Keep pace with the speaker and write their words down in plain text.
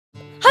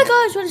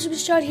Hi guys, what is up,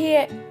 Chad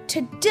here.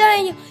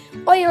 Today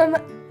I am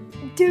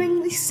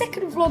doing the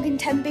second vlog in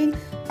Tenby,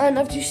 and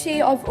as you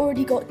see, I've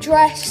already got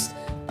dressed.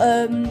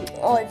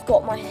 I've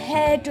got my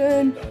hair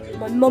done.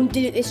 My mum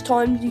did it this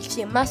time. You can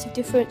see a massive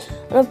difference.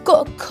 And I've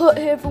got a cut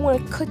here from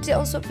when I cut it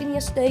on something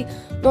yesterday.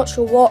 Not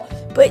sure what,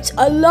 but it's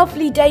a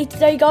lovely day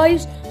today,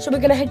 guys. So we're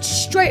gonna head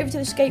straight over to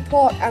the skate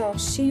park, and I'll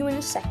see you in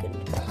a second.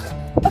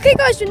 Okay,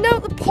 guys, we're now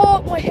at the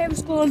park. My hair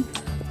was gone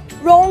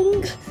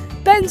wrong.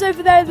 Ben's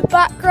over there in the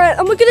background,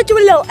 and we're going to do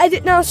a little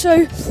edit now,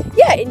 so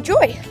yeah,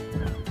 enjoy.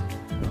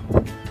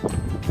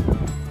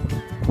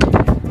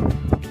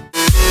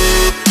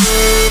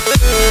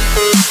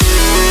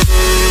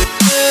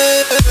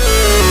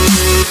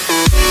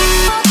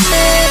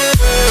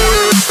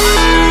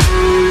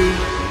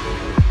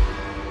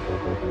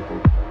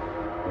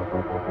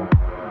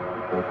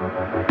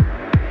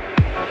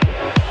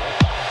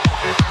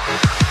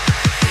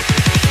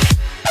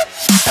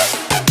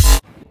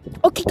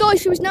 Okay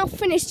guys, so we've now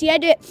finished the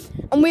edit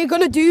and we're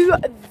gonna do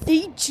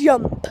the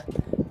jump.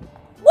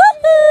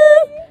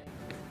 Woohoo!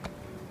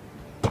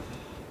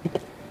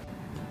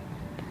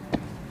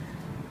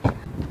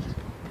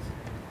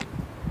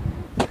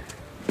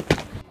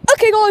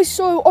 Okay guys,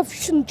 so I've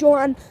shown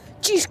Joanne.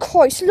 Jesus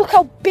Christ, look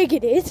how big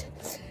it is.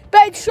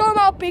 Ben, show him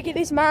how big it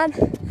is, man.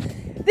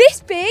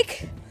 This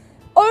big,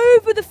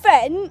 over the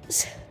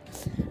fence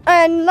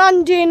and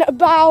landing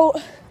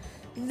about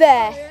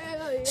there.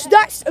 So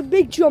that's a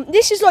big jump.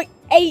 This is like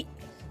 8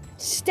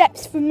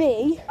 steps for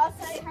me. I'll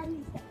tell you how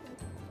many steps.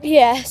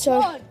 Yeah, so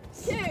 1,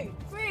 2,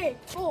 3,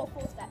 4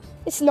 steps.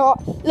 it's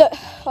not. Look,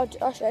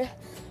 I'll show you.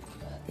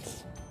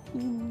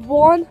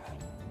 1,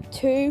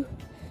 2,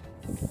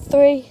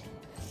 3,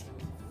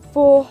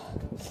 4,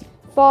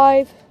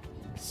 5,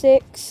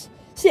 6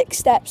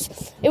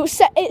 steps. It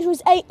was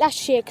 8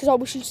 last year because I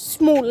was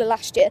smaller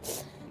last year.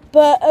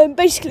 But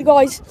basically,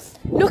 guys,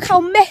 look how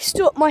messed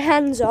up my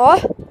hands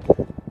are.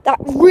 That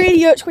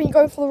really hurts when you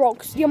go for the roll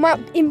because the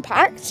amount of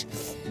impact.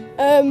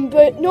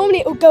 But normally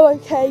it will go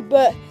okay,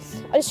 but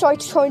I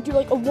decided to try and do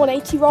like a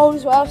 180 roll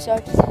as well, so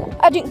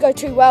I didn't go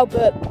too well,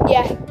 but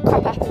yeah,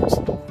 crap happens.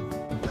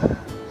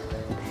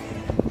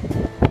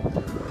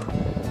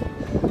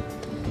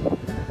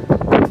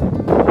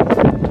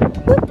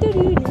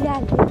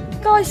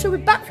 Guys, so we're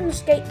back from the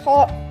skate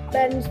park.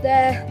 Ben's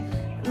there,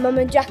 Mum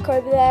and Jack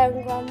over there,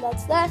 and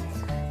Granddad's there.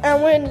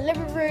 And we're in the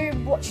living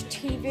room watching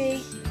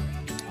TV.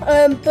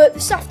 But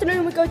this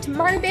afternoon we're going to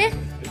Tenby,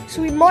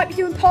 so we might be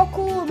doing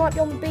parkour, we might be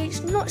on the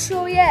beach, not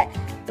sure yet.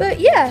 But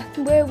yeah,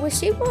 we'll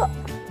see what.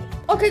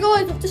 Okay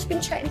guys, I've just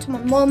been chatting to my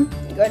mum,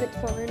 going into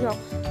my room now.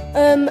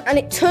 And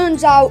it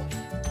turns out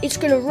it's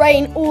going to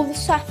rain all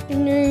this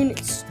afternoon.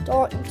 It's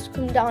starting to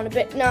come down a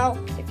bit now,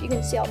 if you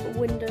can see out the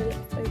window,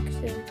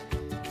 focusing.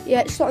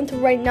 Yeah, it's starting to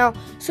rain now.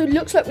 So it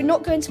looks like we're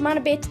not going to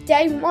Tenby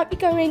today, we might be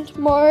going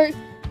tomorrow,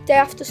 day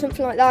after,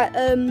 something like that.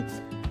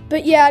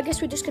 But yeah, I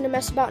guess we're just going to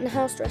mess about in the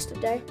house the rest of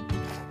the day.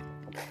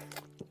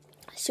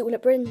 See what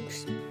it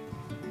brings.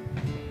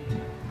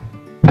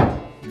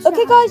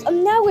 Okay guys,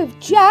 I'm now with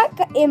Jack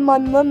in my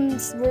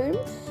mum's room.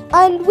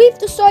 And we've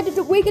decided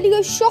that we're going to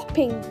go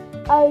shopping.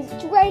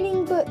 It's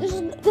raining, but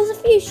there's a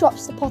few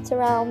shops to pot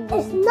around.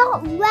 It's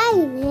not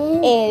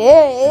raining.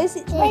 It is.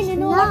 It's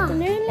raining all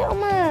afternoon, little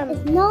man.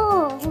 It's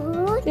not.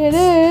 It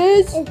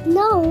is. It's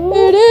not.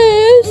 It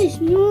is. It's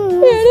not.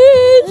 It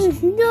is.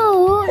 It's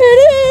not. It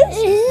is.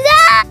 It's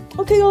not.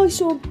 Okay guys,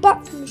 so I'm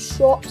back from the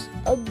shops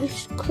and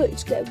this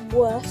clip's getting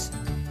worse.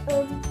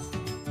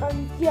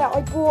 And yeah,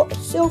 I bought a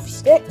selfie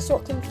stick so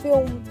I can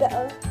film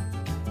better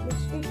with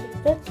speaking.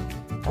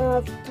 And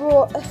I've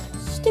brought a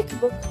sticker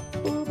book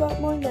all about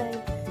my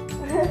name.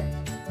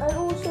 And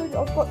also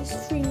I've got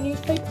this free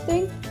newspaper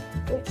thing,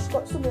 which has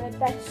got some of the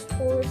best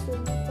tourist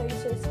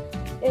places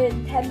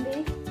in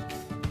Tenby.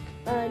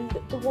 And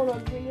the one I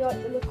really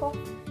like the look of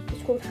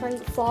is called Hang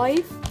 5,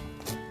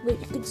 which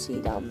you can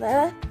see down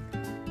there,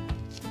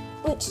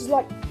 which is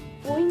like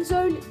Boeing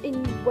Zone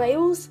in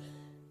Wales.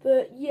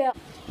 But yeah.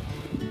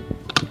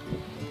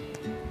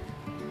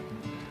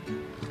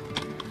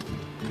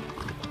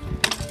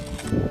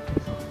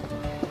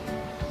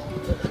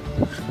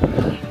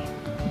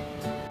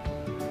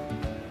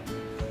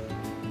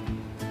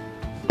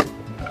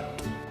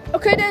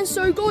 Okay then,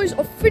 so guys,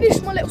 I've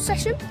finished my little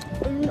session.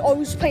 I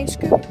was playing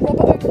Scoop with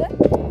Robert over there,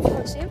 if you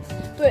can't see him.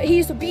 But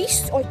he's the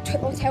beast, I'll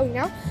tell you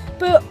now.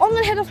 But I'm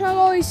gonna head off now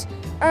guys,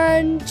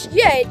 and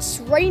yeah, it's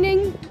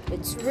raining,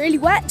 it's really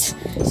wet,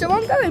 so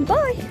I'm going,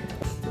 bye.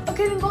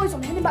 Okay then guys,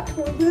 I'm heading back to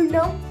my room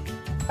now.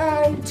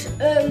 And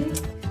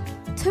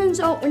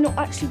turns out we're not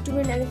actually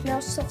doing anything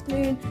else this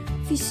afternoon.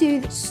 If you see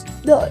this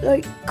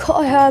like cut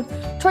I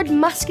have, tried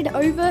masking it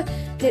over,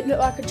 and it looked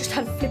like I just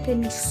had a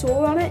flipping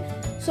sore on it.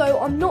 So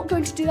I'm not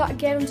going to do that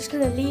again, I'm just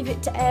going to leave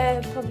it to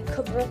air, probably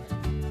cover it.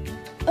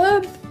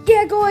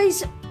 Yeah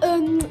guys,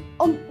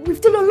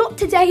 we've done a lot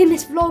today in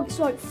this vlog. It's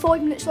like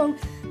 5 minutes long,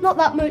 not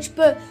that much,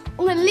 but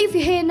I'm going to leave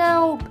you here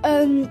now.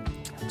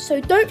 So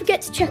don't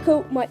forget to check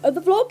out my other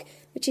vlog,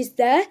 which is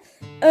there.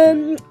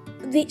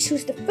 This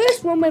was the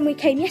first one when we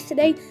came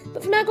yesterday.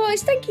 But for now,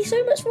 guys, thank you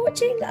so much for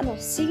watching, and I'll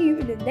see you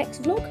in the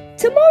next vlog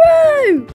tomorrow.